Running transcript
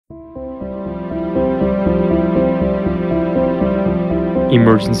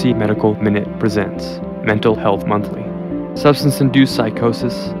Emergency Medical Minute presents Mental Health Monthly. Substance-induced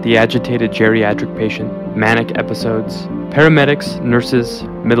psychosis, the agitated geriatric patient, manic episodes, paramedics, nurses,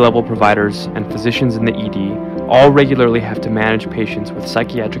 mid-level providers, and physicians in the ED all regularly have to manage patients with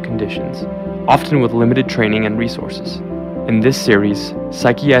psychiatric conditions, often with limited training and resources. In this series,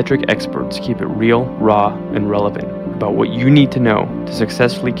 psychiatric experts keep it real, raw, and relevant about what you need to know to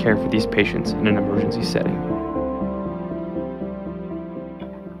successfully care for these patients in an emergency setting.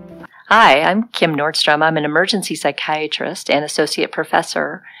 Hi, I'm Kim Nordstrom. I'm an emergency psychiatrist and associate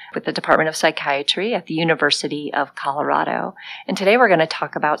professor with the Department of Psychiatry at the University of Colorado. And today we're going to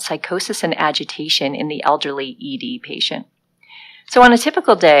talk about psychosis and agitation in the elderly ED patient. So on a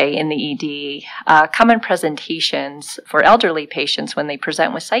typical day in the ED, common presentations for elderly patients when they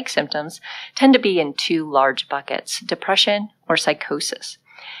present with psych symptoms tend to be in two large buckets, depression or psychosis.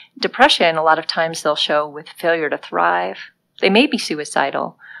 Depression, a lot of times they'll show with failure to thrive. They may be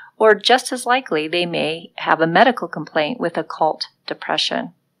suicidal, or just as likely, they may have a medical complaint with occult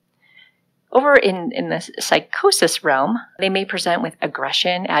depression. Over in the psychosis realm, they may present with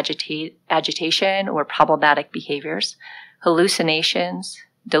aggression, agitation, or problematic behaviors, hallucinations,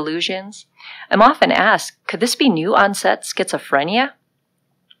 delusions. I'm often asked, could this be new onset schizophrenia?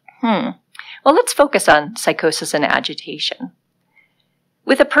 Well, let's focus on psychosis and agitation.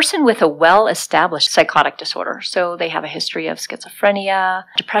 With a person with a well-established psychotic disorder, so they have a history of schizophrenia,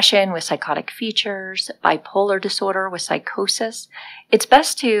 depression with psychotic features, bipolar disorder with psychosis, it's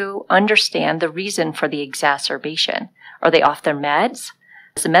best to understand the reason for the exacerbation. Are they off their meds?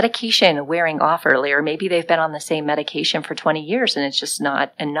 Is the medication wearing off early, or maybe they've been on the same medication for 20 years and it's just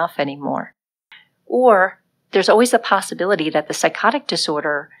not enough anymore? Or there's always the possibility that the psychotic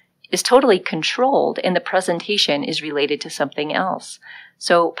disorder is totally controlled and the presentation is related to something else.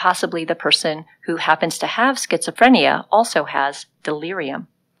 So possibly the person who happens to have schizophrenia also has delirium.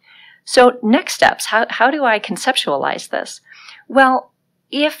 So next steps, how do I conceptualize this? Well,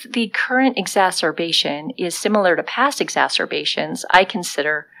 if the current exacerbation is similar to past exacerbations, I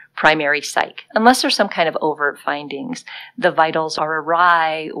consider primary psych, unless there's some kind of overt findings. The vitals are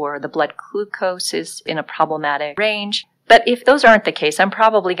awry or the blood glucose is in a problematic range. But if those aren't the case, I'm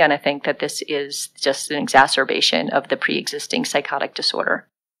probably going to think that this is just an exacerbation of the pre-existing psychotic disorder.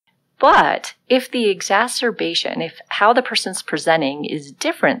 But if the exacerbation, if how the person's presenting is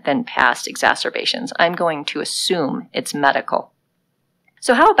different than past exacerbations, I'm going to assume it's medical.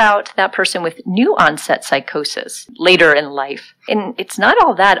 So how about that person with new onset psychosis later in life? And it's not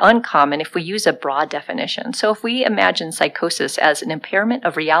all that uncommon if we use a broad definition. So if we imagine psychosis as an impairment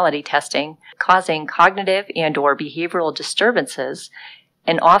of reality testing causing cognitive and or behavioral disturbances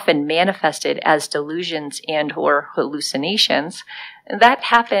and often manifested as delusions and or hallucinations, that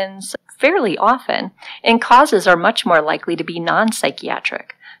happens fairly often and causes are much more likely to be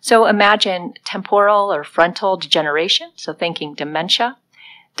non-psychiatric. So imagine temporal or frontal degeneration, so thinking dementia,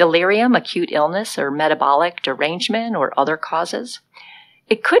 delirium, acute illness, or metabolic derangement, or other causes.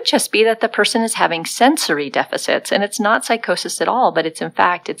 It could just be that the person is having sensory deficits, and it's not psychosis at all, but it's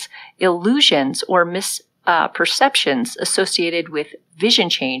illusions or misperceptions associated with vision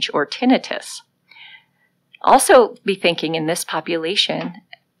change or tinnitus. Also be thinking in this population,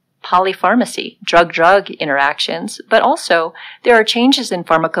 polypharmacy, drug-drug interactions, but also there are changes in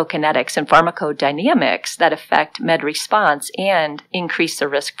pharmacokinetics and pharmacodynamics that affect med response and increase the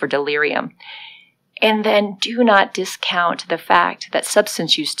risk for delirium. And then do not discount the fact that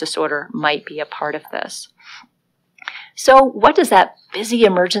substance use disorder might be a part of this. So what does that busy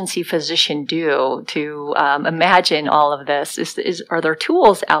emergency physician do to imagine all of this? Are there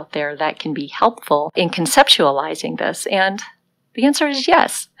tools out there that can be helpful in conceptualizing this? And the answer is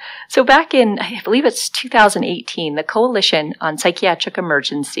yes. So back in, I believe it's 2018, the Coalition on Psychiatric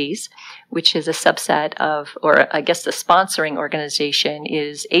Emergencies, which is a subset of, or I guess the sponsoring organization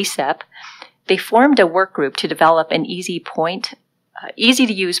is ADEPT, they formed a work group to develop an easy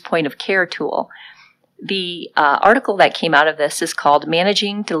to use point of care tool. The article that came out of this is called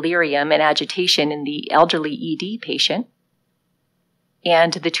Managing Delirium and Agitation in the Elderly ED Patient.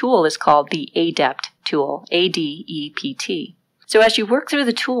 And the tool is called the ADEPT tool, ADEPT. So as you work through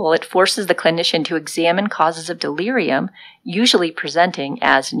the tool, it forces the clinician to examine causes of delirium, usually presenting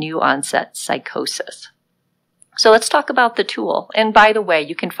as new onset psychosis. So let's talk about the tool. And by the way,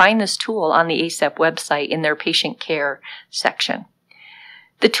 you can find this tool on the ADEPT website in their patient care section.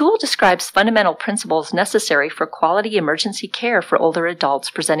 The tool describes fundamental principles necessary for quality emergency care for older adults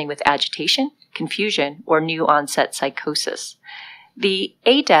presenting with agitation, confusion, or new onset psychosis. The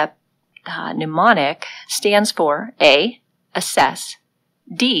ADEPT mnemonic stands for A, assess,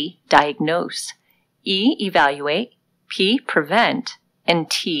 D, diagnose, E, evaluate, P, prevent, and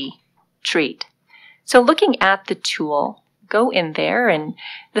T, treat. So looking at the tool, go in there, and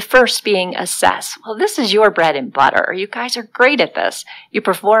the first being assess. Well, this is your bread and butter. You guys are great at this. You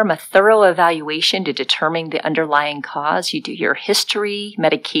perform a thorough evaluation to determine the underlying cause. You do your history,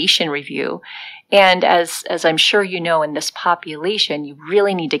 medication review. And as I'm sure you know, in this population, you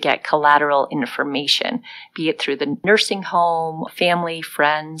really need to get collateral information, be it through the nursing home, family,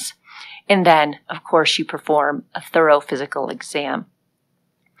 friends. And then, of course, you perform a thorough physical exam.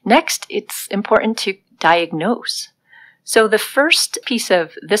 Next, it's important to diagnose. So the first piece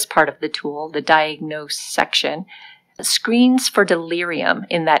of this part of the tool, the diagnose section, screens for delirium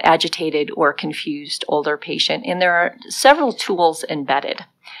in that agitated or confused older patient. And there are several tools embedded.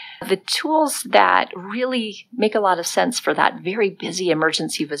 The tools that really make a lot of sense for that very busy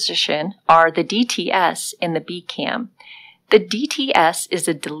emergency physician are the DTS and the BCAM. The DTS is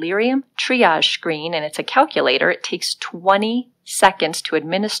a delirium triage screen, and it's a calculator. It takes 20 seconds to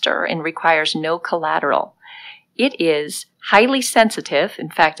administer and requires no collateral. It is highly sensitive. In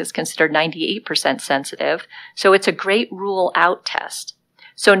fact, it's considered 98% sensitive. So it's a great rule out test.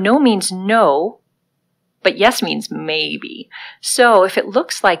 So no means no, but yes means maybe. So if it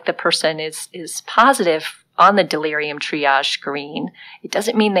looks like the person is positive on the delirium triage screen, it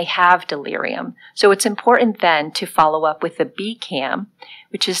doesn't mean they have delirium. So it's important then to follow up with the BCAM,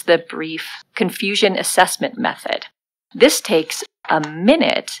 which is the brief confusion assessment method. This takes a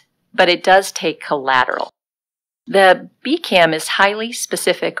minute, but it does take collateral. The BCAM is highly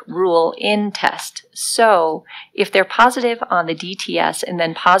specific rule-in test. So if they're positive on the DTS and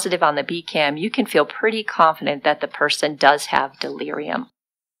then positive on the BCAM, you can feel pretty confident that the person does have delirium.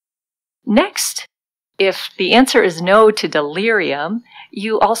 Next, if the answer is no to delirium,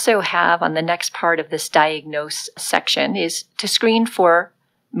 you also have on the next part of this diagnose section is to screen for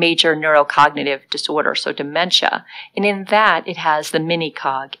major neurocognitive disorder, so dementia. And in that, it has the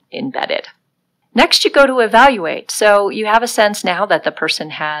mini-cog embedded. Next, you go to evaluate. So you have a sense now that the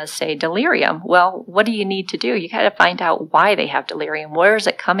person has, say, delirium. Well, what do you need to do? You got to find out why they have delirium. Where is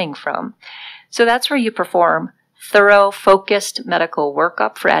it coming from? So that's where you perform thorough, focused medical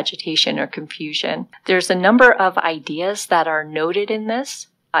workup for agitation or confusion. There's a number of ideas that are noted in this.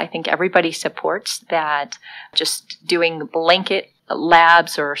 I think everybody supports that just doing blanket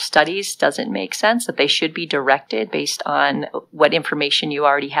labs or studies doesn't make sense, that they should be directed based on what information you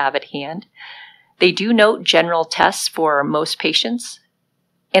already have at hand. They do note general tests for most patients,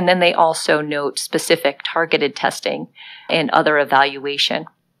 and then they also note specific targeted testing and other evaluation.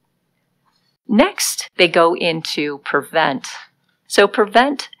 Next, they go into prevent. So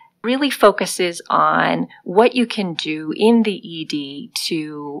prevent really focuses on what you can do in the ED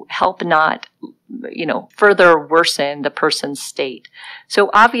to help not, further worsen the person's state. So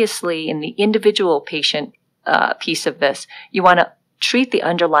obviously, in the individual patient piece of this, you want to treat the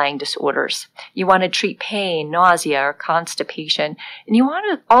underlying disorders. You want to treat pain, nausea, or constipation. And you want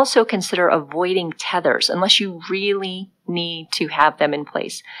to also consider avoiding tethers unless you really need to have them in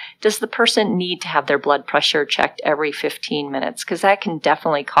place. Does the person need to have their blood pressure checked every 15 minutes? Because that can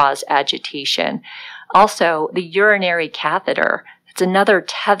definitely cause agitation. Also, the urinary catheter, it's another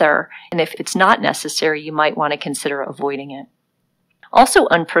tether. And if it's not necessary, you might want to consider avoiding it. Also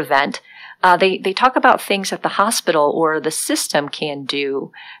on prevent, they talk about things that the hospital or the system can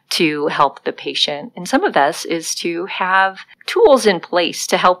do to help the patient. And some of this is to have tools in place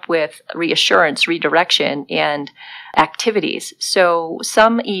to help with reassurance, redirection, and activities. So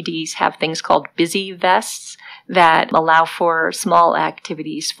some EDs have things called busy vests that allow for small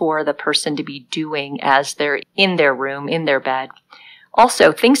activities for the person to be doing as they're in their room, in their bed.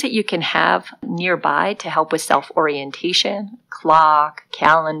 Also, things that you can have nearby to help with self-orientation, clock,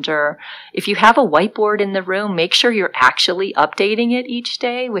 calendar. If you have a whiteboard in the room, make sure you're actually updating it each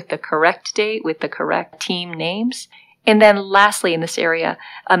day with the correct date, with the correct team names. And then lastly in this area,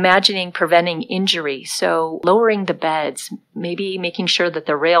 imagining preventing injury. So lowering the beds, maybe making sure that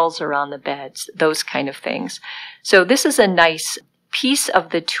the rails are on the beds, those kind of things. So this is a nice piece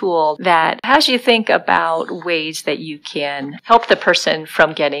of the tool that has you think about ways that you can help the person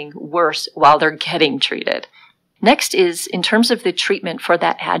from getting worse while they're getting treated. Next is in terms of the treatment for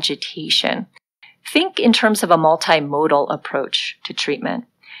that agitation. Think in terms of a multimodal approach to treatment.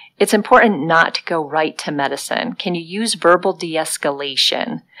 It's important not to go right to medicine. Can you use verbal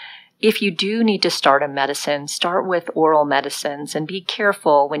de-escalation? If you do need to start a medicine, start with oral medicines and be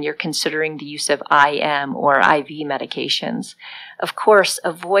careful when you're considering the use of IM or IV medications. Of course,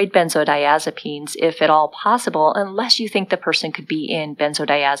 avoid benzodiazepines if at all possible, unless you think the person could be in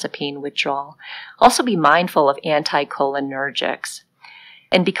benzodiazepine withdrawal. Also be mindful of anticholinergics.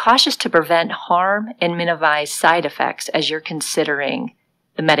 And be cautious to prevent harm and minimize side effects as you're considering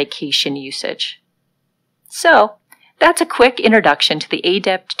the medication usage. So, that's a quick introduction to the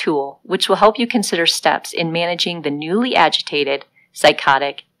ADEPT tool, which will help you consider steps in managing the newly agitated,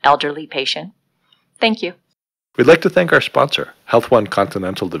 psychotic, elderly patient. Thank you. We'd like to thank our sponsor, Health One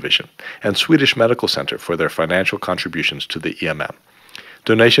Continental Division, and Swedish Medical Center for their financial contributions to the EMM.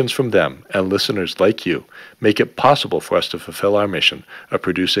 Donations from them and listeners like you make it possible for us to fulfill our mission of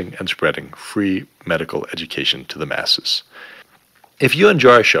producing and spreading free medical education to the masses. If you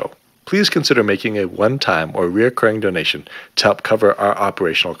enjoy our show, please consider making a one-time or recurring donation to help cover our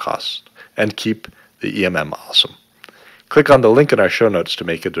operational costs and keep the EMM awesome. Click on the link in our show notes to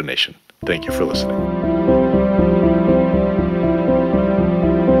make a donation. Thank you for listening.